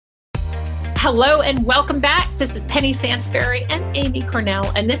Hello and welcome back. This is Penny Sansbury and Amy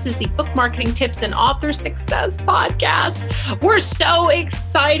Cornell, and this is the Book Marketing Tips and Author Success Podcast. We're so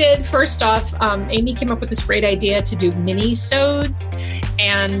excited. First off, Amy came up with this great idea to do mini-sodes.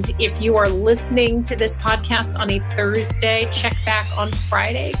 And if you are listening to this podcast on a Thursday, check back on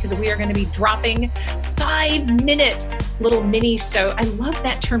Friday because we are going to be dropping 5-minute little mini-sode. I love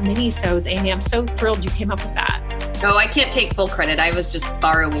that term, mini-sodes, Amy. I'm so thrilled you came up with that. Oh, I can't take full credit. I was just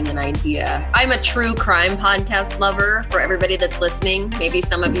borrowing an idea. I'm a true crime podcast lover for everybody that's listening. Maybe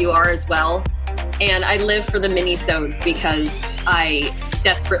some of you are as well. And I live for the mini-sodes because I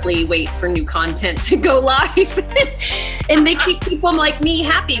desperately wait for new content to go live. And they keep people like me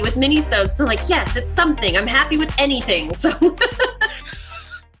happy with mini-sodes. So like, yes, it's something. I'm happy with anything. So,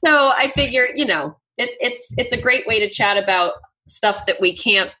 I figure, it's a great way to chat about stuff that we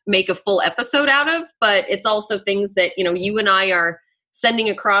can't make a full episode out of, but it's also things that, you and I are sending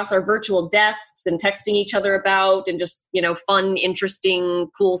across our virtual desks and texting each other about, and just, fun, interesting,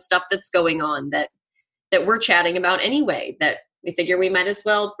 cool stuff that's going on that we're chatting about anyway, that we figure we might as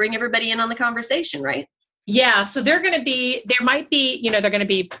well bring everybody in on the conversation, right? Yeah. So there might be, they're going to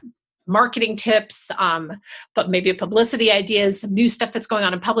be marketing tips, but maybe publicity ideas, some new stuff that's going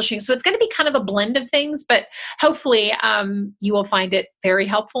on in publishing. So it's going to be kind of a blend of things, but hopefully you will find it very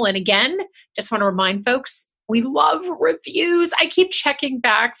helpful. And again, just want to remind folks, we love reviews. I keep checking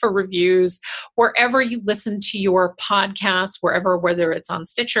back for reviews wherever you listen to your podcast, whether it's on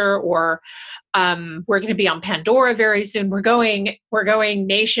Stitcher or we're going to be on Pandora very soon. We're going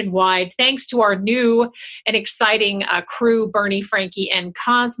nationwide thanks to our new and exciting crew, Bernie, Frankie, and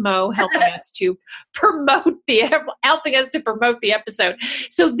Cosmo, helping us to promote the episode.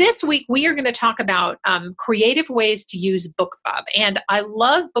 So this week we are going to talk about creative ways to use BookBub, and I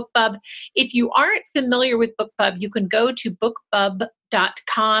love BookBub. If you aren't familiar with BookBub, you can go to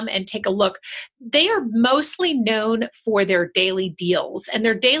bookbub.com and take a look. They are mostly known for their daily deals, and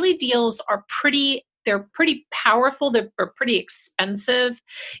their daily deals are pretty powerful. They're pretty expensive.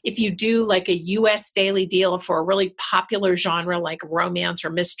 If you do like a US daily deal for a really popular genre like romance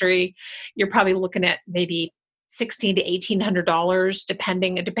or mystery, you're probably looking at maybe $1,600 to $1,800,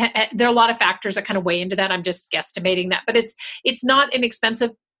 depending. There are a lot of factors that kind of weigh into that. I'm just guesstimating that, but it's not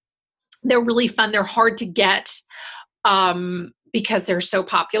inexpensive. They're really fun. They're hard to get because they're so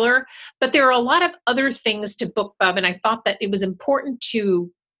popular. But there are a lot of other things to BookBub, and I thought that it was important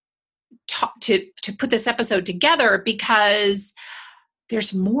to put this episode together because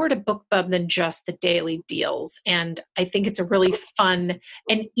there's more to BookBub than just the daily deals. And I think it's a really fun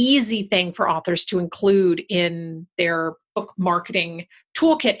and easy thing for authors to include in their book marketing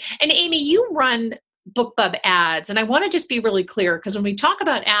toolkit. And Amy, you run BookBub ads. And I want to just be really clear, because when we talk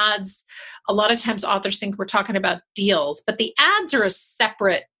about ads, a lot of times authors think we're talking about deals, but the ads are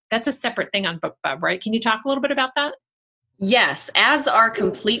that's a separate thing on BookBub, right? Can you talk a little bit about that? Yes, ads are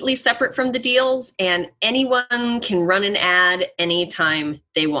completely separate from the deals, and anyone can run an ad anytime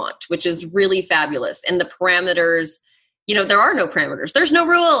they want, which is really fabulous. And the parameters, there are no parameters. There's no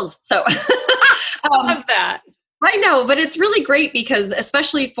rules. So I love that. I know, but it's really great because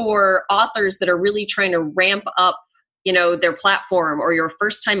especially for authors that are really trying to ramp up, their platform, or your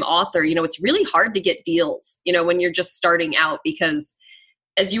first time author, it's really hard to get deals, when you're just starting out, because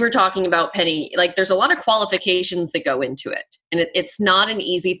as you were talking about, Penny, like there's a lot of qualifications that go into it, and it's not an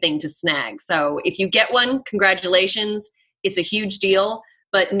easy thing to snag. So if you get one, congratulations. It's a huge deal,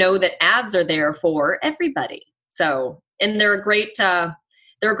 but know that ads are there for everybody. So, and they're a great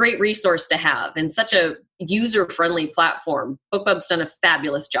resource to have, and such a user-friendly platform. BookBub's done a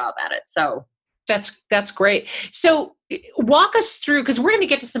fabulous job at it. So that's great. So walk us through, because we're going to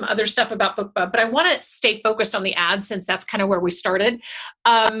get to some other stuff about BookBub, but I want to stay focused on the ads since that's kind of where we started.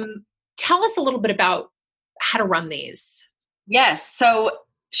 Tell us a little bit about how to run these. Yes. So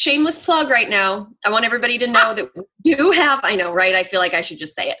shameless plug right now. I want everybody to know that we do have, I know, right? I feel like I should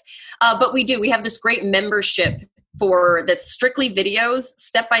just say it. But we have this great membership that's strictly videos,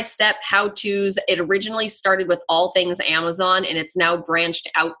 step-by-step how-tos. It originally started with all things Amazon, and it's now branched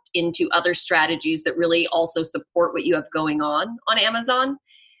out into other strategies that really also support what you have going on Amazon.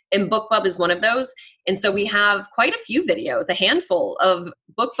 And BookBub is one of those. And so we have quite a few videos, a handful of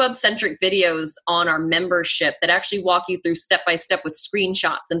BookBub-centric videos on our membership that actually walk you through step-by-step with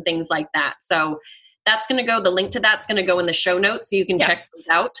screenshots and things like that. So that's going to go, the link to that's going to go in the show notes, so you can check this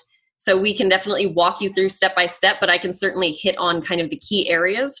out. So we can definitely walk you through step by step, but I can certainly hit on kind of the key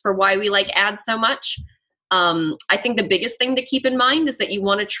areas for why we like ads so much. I think the biggest thing to keep in mind is that you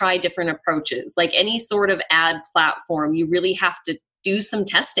want to try different approaches. Like any sort of ad platform, you really have to do some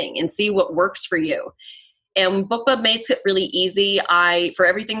testing and see what works for you. And BookBub makes it really easy. For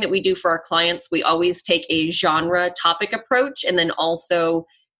everything that we do for our clients, we always take a genre topic approach and then also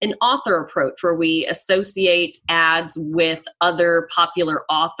an author approach where we associate ads with other popular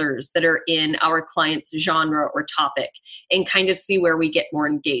authors that are in our client's genre or topic and kind of see where we get more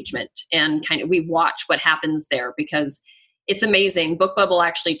engagement, and kind of we watch what happens there, because it's amazing. BookBub will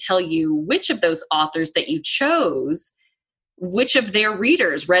actually tell you which of those authors that you chose, which of their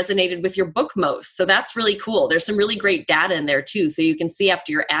readers resonated with your book most. So that's really cool. There's some really great data in there too. So you can see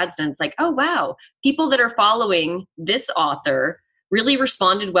after your ad's done, it's like, oh wow, people that are following this author really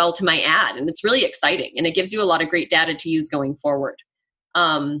responded well to my ad. And it's really exciting. And it gives you a lot of great data to use going forward.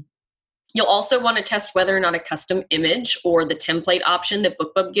 You'll also want to test whether or not a custom image or the template option that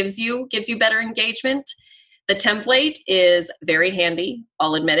BookBub gives you better engagement. The template is very handy,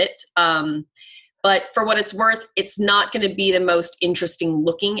 I'll admit it. But for what it's worth, it's not going to be the most interesting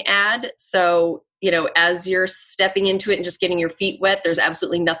looking ad. So, as you're stepping into it and just getting your feet wet, there's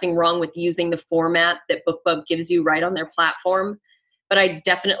absolutely nothing wrong with using the format that BookBub gives you right on their platform. But I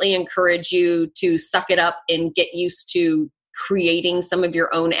definitely encourage you to suck it up and get used to creating some of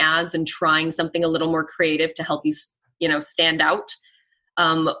your own ads and trying something a little more creative to help you, stand out.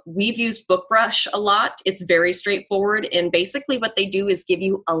 We've used BookBrush a lot. It's very straightforward. And basically what they do is give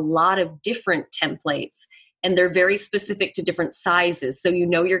you a lot of different templates, and they're very specific to different sizes. So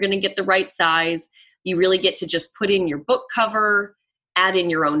you're going to get the right size. You really get to just put in your book cover, add in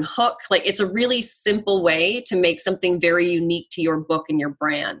your own hook. Like, it's a really simple way to make something very unique to your book and your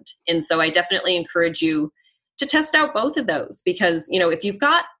brand. And so I definitely encourage you to test out both of those, because, if you've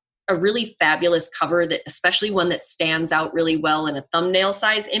got a really fabulous cover, that especially one that stands out really well in a thumbnail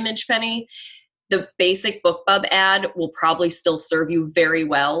size image, Penny, the basic BookBub ad will probably still serve you very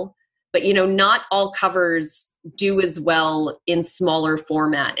well. But, not all covers do as well in smaller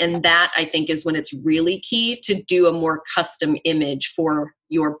format. And that, I think, is when it's really key to do a more custom image for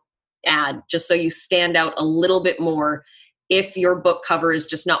your ad, just so you stand out a little bit more if your book cover is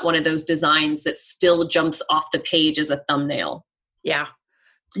just not one of those designs that still jumps off the page as a thumbnail. Yeah.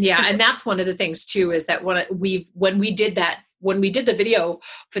 Yeah. And that's one of the things too, is that when we did the video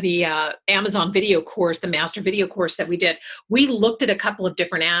for the Amazon video course, the master video course that we did, we looked at a couple of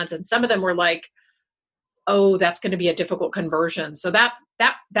different ads, and some of them were like, oh, that's going to be a difficult conversion. So that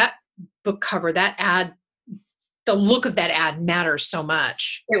book cover, that ad, the look of that ad matters so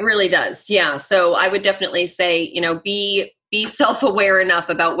much. It really does. Yeah. So I would definitely say, be self-aware enough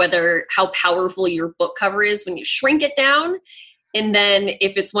about how powerful your book cover is when you shrink it down. And then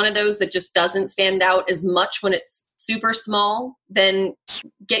if it's one of those that just doesn't stand out as much when it's super small, then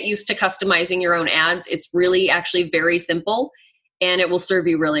get used to customizing your own ads. It's really actually very simple, and it will serve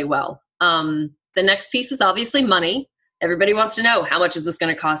you really well. The next piece is obviously money. Everybody wants to know, how much is this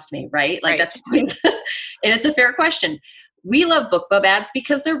going to cost me, right? Like, right. And it's a fair question. We love BookBub ads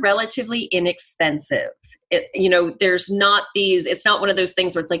because they're relatively inexpensive. There's not it's not one of those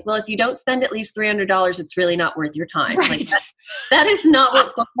things where it's like, well, if you don't spend at least $300, it's really not worth your time. Right. Like that is not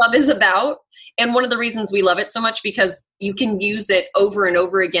what BookBub is about. And one of the reasons we love it so much, because you can use it over and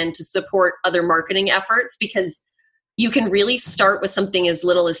over again to support other marketing efforts, because you can really start with something as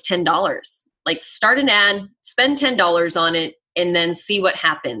little as $10. Like, start an ad, spend $10 on it, and then see what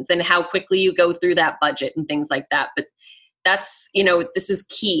happens and how quickly you go through that budget and things like that. But that's, this is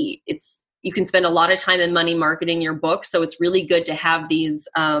key. You can spend a lot of time and money marketing your book. So it's really good to have these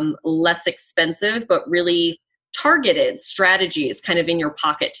less expensive, but really targeted strategies kind of in your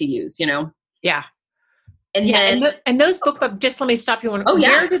pocket to use, Yeah. And then, and those BookBub, just let me stop you.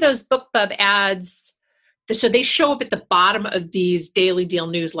 Where do those BookBub ads, so they show up at the bottom of these daily deal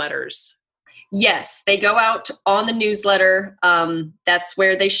newsletters? Yes, they go out on the newsletter. That's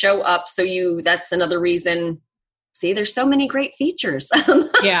where they show up. So that's another reason. See, there's so many great features.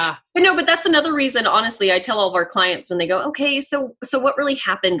 Yeah. But that's another reason, honestly, I tell all of our clients when they go, okay, so what really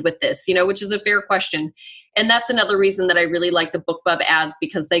happened with this, which is a fair question. And that's another reason that I really like the BookBub ads,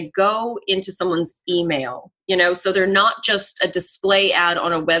 because they go into someone's email, so they're not just a display ad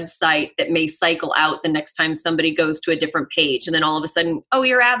on a website that may cycle out the next time somebody goes to a different page. And then all of a sudden, oh,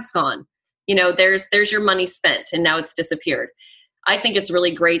 your ad's gone. There's your money spent, and now it's disappeared. I think it's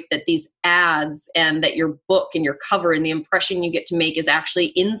really great that these ads and that your book and your cover and the impression you get to make is actually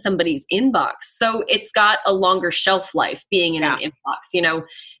in somebody's inbox. So it's got a longer shelf life being in an inbox.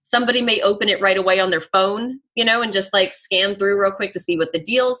 Somebody may open it right away on their phone, and just like scan through real quick to see what the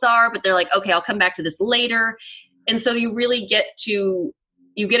deals are. But they're like, okay, I'll come back to this later. And so you really get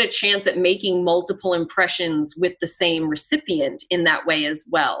a chance at making multiple impressions with the same recipient in that way as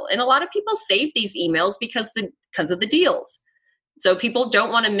well. And a lot of people save these emails because of the deals. So people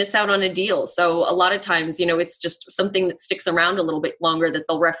don't want to miss out on a deal. So a lot of times, it's just something that sticks around a little bit longer that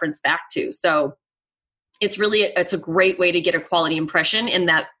they'll reference back to. So it's a great way to get a quality impression in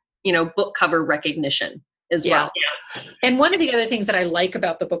that, book cover recognition as well. Yeah. And one of the other things that I like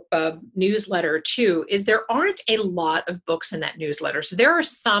about the BookBub newsletter too, is there aren't a lot of books in that newsletter. So there are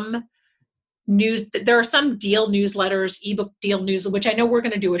some deal newsletters, ebook deal news, which I know we're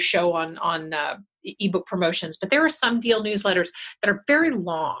going to do a show on ebook promotions, but there are some deal newsletters that are very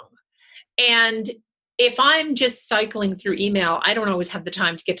long. And if I'm just cycling through email, I don't always have the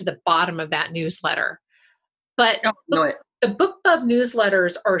time to get to the bottom of that newsletter. But the BookBub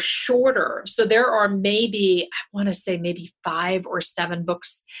newsletters are shorter. So there are maybe 5 or 7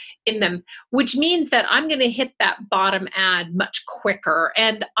 books in them, which means that I'm going to hit that bottom ad much quicker.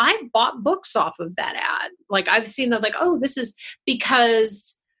 And I've bought books off of that ad. Like I've seen that, like, oh, this is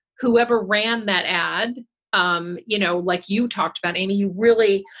because whoever ran that ad, like you talked about, Amy,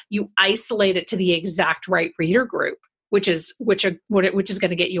 you isolate it to the exact right reader group, which is going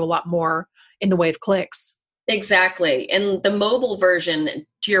to get you a lot more in the way of clicks. Exactly. And the mobile version,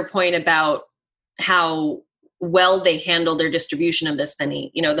 to your point about how well they handle their distribution of this,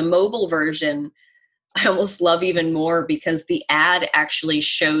 Penny, the mobile version, I almost love even more because the ad actually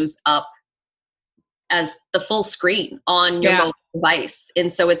shows up as the full screen on your mobile device.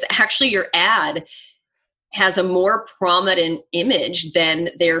 And so it's actually, your ad has a more prominent image than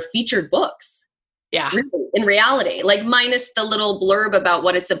their featured books. Yeah. Really, in reality, like minus the little blurb about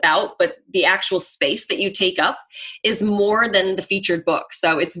what it's about, but the actual space that you take up is more than the featured book.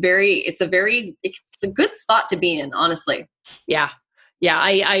 So it's a good spot to be in, honestly. Yeah. Yeah,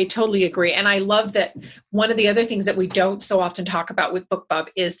 I totally agree. And I love that one of the other things that we don't so often talk about with BookBub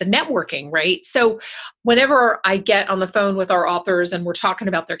is the networking, right? So whenever I get on the phone with our authors and we're talking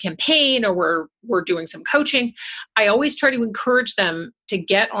about their campaign or we're doing some coaching, I always try to encourage them to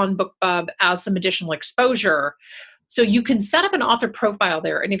get on BookBub as some additional exposure. So you can set up an author profile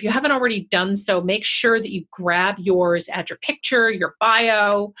there. And if you haven't already done so, make sure that you grab yours, add your picture, your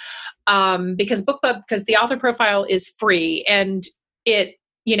bio, because the author profile is free, and it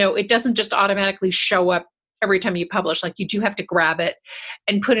doesn't just automatically show up every time you publish. Like, you do have to grab it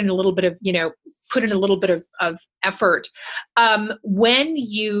and put in a little bit of effort. When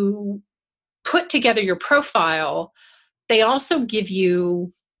you put together your profile, they also give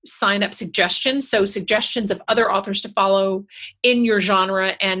you sign up suggestions. So suggestions of other authors to follow in your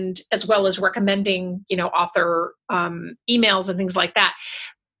genre, and as well as recommending, author emails and things like that.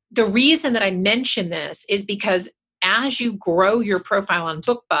 The reason that I mention this is because as you grow your profile on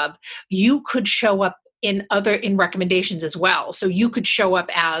BookBub, you could show up in recommendations as well. So you could show up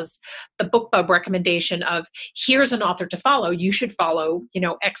as the BookBub recommendation of, here's an author to follow. You should follow,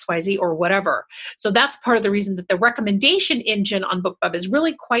 XYZ or whatever. So that's part of the reason that the recommendation engine on BookBub is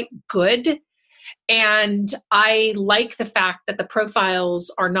really quite good. And I like the fact that the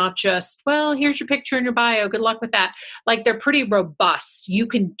profiles are not just, well, here's your picture and your bio, good luck with that. Like, they're pretty robust. You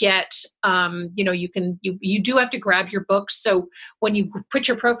can get, you do have to grab your books. So when you put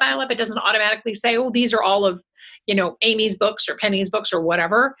your profile up, it doesn't automatically say, oh, these are all of, Amy's books or Penny's books or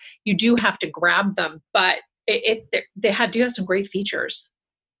whatever. You do have to grab them, but they do have some great features.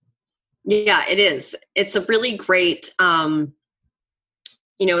 Yeah, it is. It's a really great,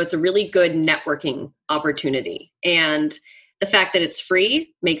 it's a really good networking opportunity. And the fact that it's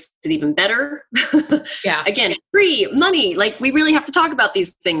free makes it even better. Yeah. Again, free money. Like, we really have to talk about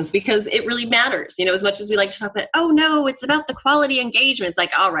these things because it really matters. As much as we like to talk about, oh no, it's about the quality engagement. It's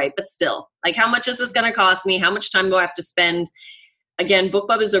like, all right, but still, like, how much is this going to cost me? How much time do I have to spend? Again,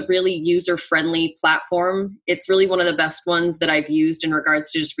 BookBub is a really user-friendly platform. It's really one of the best ones that I've used in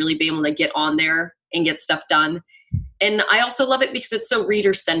regards to just really being able to get on there and get stuff done. And I also love it because it's so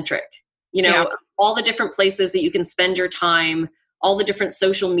reader-centric. All the different places that you can spend your time, all the different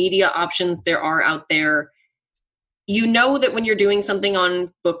social media options there are out there. That when you're doing something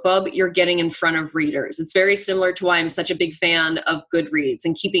on BookBub, you're getting in front of readers. It's very similar to why I'm such a big fan of Goodreads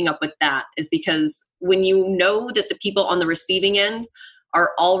and keeping up with that, is because when you know that the people on the receiving end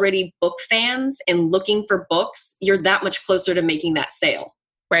are already book fans and looking for books, you're that much closer to making that sale.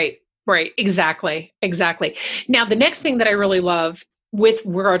 Right. Exactly. Now, the next thing that I really love with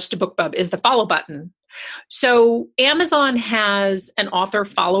regards to BookBub is the follow button. So Amazon has an author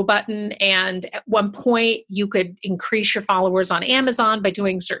follow button, and at one point you could increase your followers on Amazon by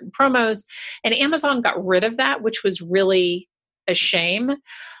doing certain promos, and Amazon got rid of that, which was really a shame.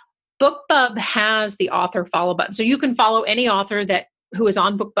 BookBub has the author follow button. So you can follow any author who is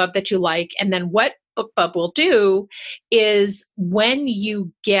on BookBub that you like, and then what BookBub will do is when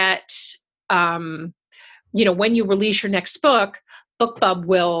you get, when you release your next book, BookBub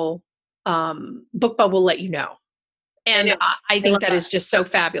will let you know. And I think that is just so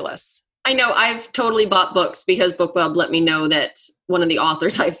fabulous. I know I've totally bought books because BookBub let me know that one of the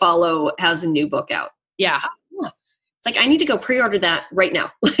authors I follow has a new book out. Yeah. It's like, I need to go pre-order that right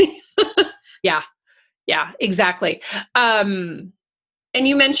now. Yeah, exactly. And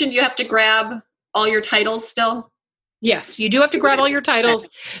you mentioned you have to grab all your titles still? Yes, you do have to grab all your titles.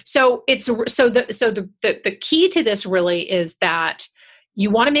 So the key to this really is that you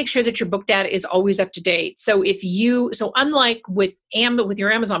want to make sure that your book data is always up to date. So unlike with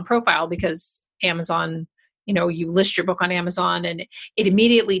your Amazon profile, because Amazon, you list your book on Amazon and it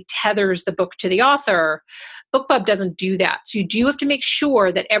immediately tethers the book to the author, BookBub doesn't do that. So you do have to make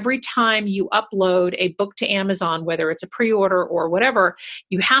sure that every time you upload a book to Amazon, whether it's a pre-order or whatever,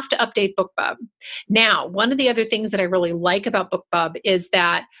 you have to update BookBub. Now, one of the other things that I really like about BookBub is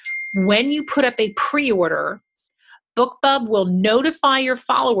that when you put up a pre-order, BookBub will notify your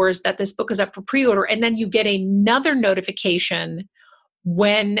followers that this book is up for pre-order, and then you get another notification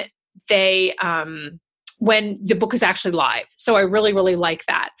when when the book is actually live. So I really, really like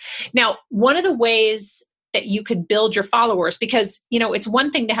that. Now, one of the ways that you can build your followers, because it's one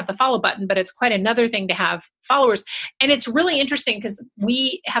thing to have the follow button, but it's quite another thing to have followers. And it's really interesting because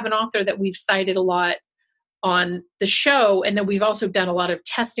we have an author that we've cited a lot on the show, and then we've also done a lot of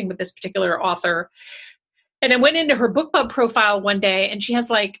testing with this particular author. And I went into her BookBub profile one day and she has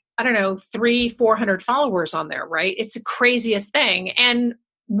 300-400 followers on there, right? It's the craziest thing. And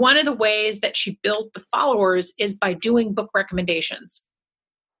one of the ways that she built the followers is by doing book recommendations.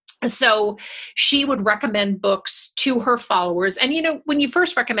 So she would recommend books to her followers. And, when you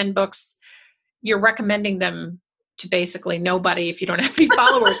first recommend books, you're recommending them to basically nobody if you don't have any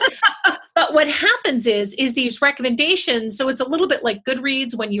followers. But what happens is these recommendations, so it's a little bit like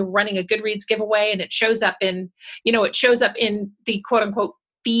Goodreads when you're running a Goodreads giveaway and it shows up in the quote unquote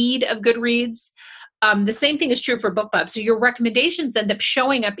feed of Goodreads. The same thing is true for BookBub. So your recommendations end up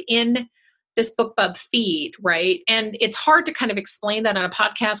showing up in this BookBub feed, right? And it's hard to kind of explain that on a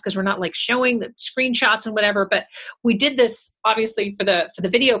podcast because we're not showing the screenshots and whatever, but we did this obviously for the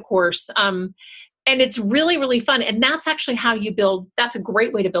video course. And it's really, really fun. And that's actually how you that's a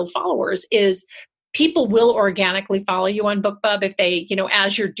great way to build followers is people will organically follow you on BookBub if they,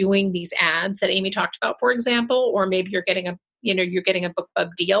 as you're doing these ads that Amy talked about, for example, or maybe you're getting a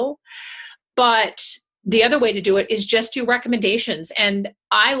BookBub deal. But the other way to do it is just do recommendations. And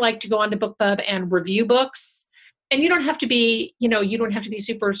I like to go onto BookBub and review books. And you don't have to be,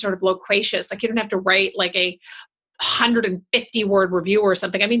 super sort of loquacious. You don't have to write a 150-word review or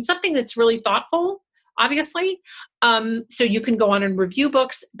something. I mean, something that's really thoughtful, obviously. So you can go on and review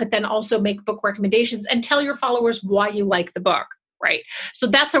books, but then also make book recommendations and tell your followers why you like the book, right? So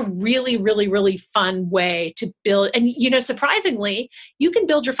that's a really, really, really fun way to build. And, surprisingly, you can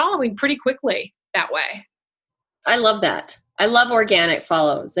build your following pretty quickly that way. I love that. I love organic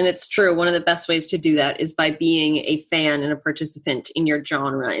follows. And it's true. One of the best ways to do that is by being a fan and a participant in your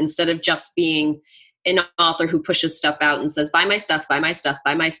genre instead of just being an author who pushes stuff out and says, buy my stuff, buy my stuff,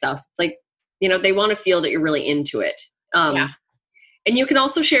 buy my stuff. They want to feel that you're really into it. And you can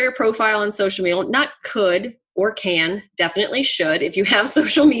also share your profile on social media. Not could or can, definitely should. If you have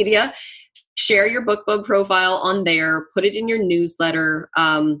social media, share your BookBub profile on there, put it in your newsletter.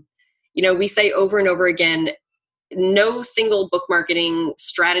 We say over and over again, no single book marketing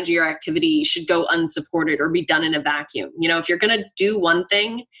strategy or activity should go unsupported or be done in a vacuum. If you're going to do one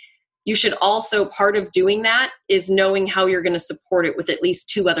thing, you should also, part of doing that is knowing how you're going to support it with at least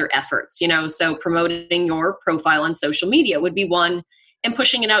two other efforts, so promoting your profile on social media would be one, and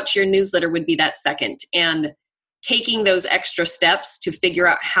pushing it out to your newsletter would be that second. And taking those extra steps to figure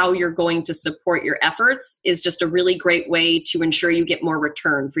out how you're going to support your efforts is just a really great way to ensure you get more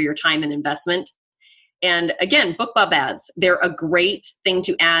return for your time and investment. And again, BookBub ads, they're a great thing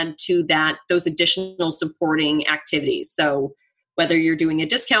to add to those additional supporting activities. So whether you're doing a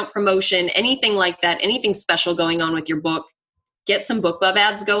discount promotion, anything like that, anything special going on with your book, get some BookBub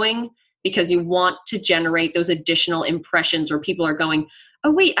ads going because you want to generate those additional impressions where people are going,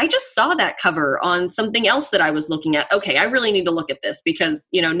 oh, wait, I just saw that cover on something else that I was looking at. Okay, I really need to look at this because,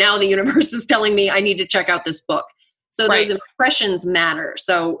 now the universe is telling me I need to check out this book. So Those impressions matter.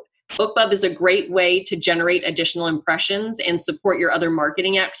 So BookBub is a great way to generate additional impressions and support your other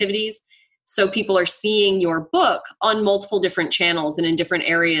marketing activities. So people are seeing your book on multiple different channels and in different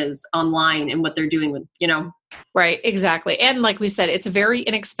areas online and what they're doing with, Right, exactly. And like we said, it's a very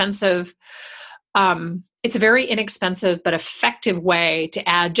inexpensive It's a very inexpensive but effective way to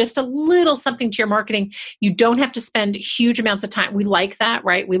add just a little something to your marketing. You don't have to spend huge amounts of time. We like that,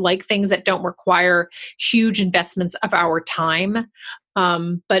 right? We like things that don't require huge investments of our time.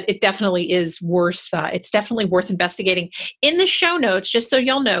 But it definitely is worth, it's definitely worth investigating. In the show notes, just so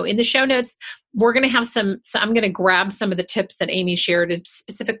y'all know, in the show notes, we're going to have so I'm going to grab some of the tips that Amy shared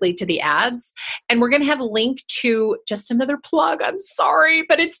specifically to the ads. And we're going to have a link to, just another plug, I'm sorry,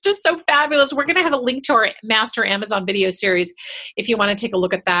 but it's just so fabulous. We're going to have a link to our Master Amazon video series if you want to take a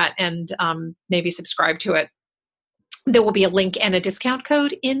look at that and maybe subscribe to it. There will be a link and a discount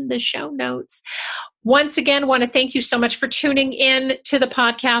code in the show notes. Once again, want to thank you so much for tuning in to the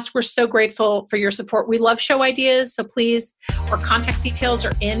podcast. We're so grateful for your support. We love show ideas, so please, our contact details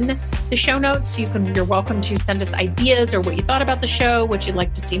are in the show notes. So you're welcome to send us ideas or what you thought about the show, what you'd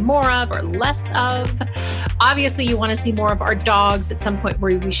like to see more of or less of. Obviously, you want to see more of our dogs at some point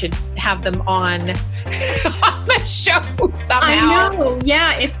where we should have them on the show somehow. I know.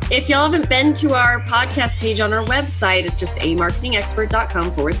 Yeah. If y'all haven't been to our podcast page on our website, it's just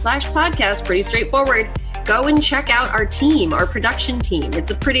amarketingexpert.com/podcast. Pretty straightforward. Go and check out our team, our production team.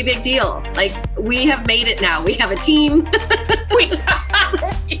 It's a pretty big deal. Like, we have made it now. We have a team.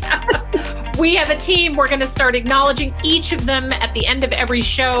 We have a team. We're going to start acknowledging each of them at the end of every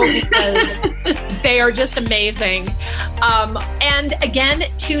show because they are just amazing. And again,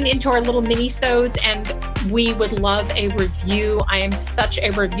 tune into our little mini-sodes and we would love a review. I am such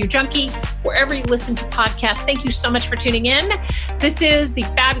a review junkie. Wherever you listen to podcasts, thank you so much for tuning in. This is the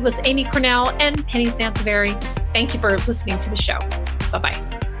fabulous Amy Cornell and Penny Sansevieri. Thank you for listening to the show.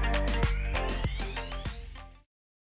 Bye-bye.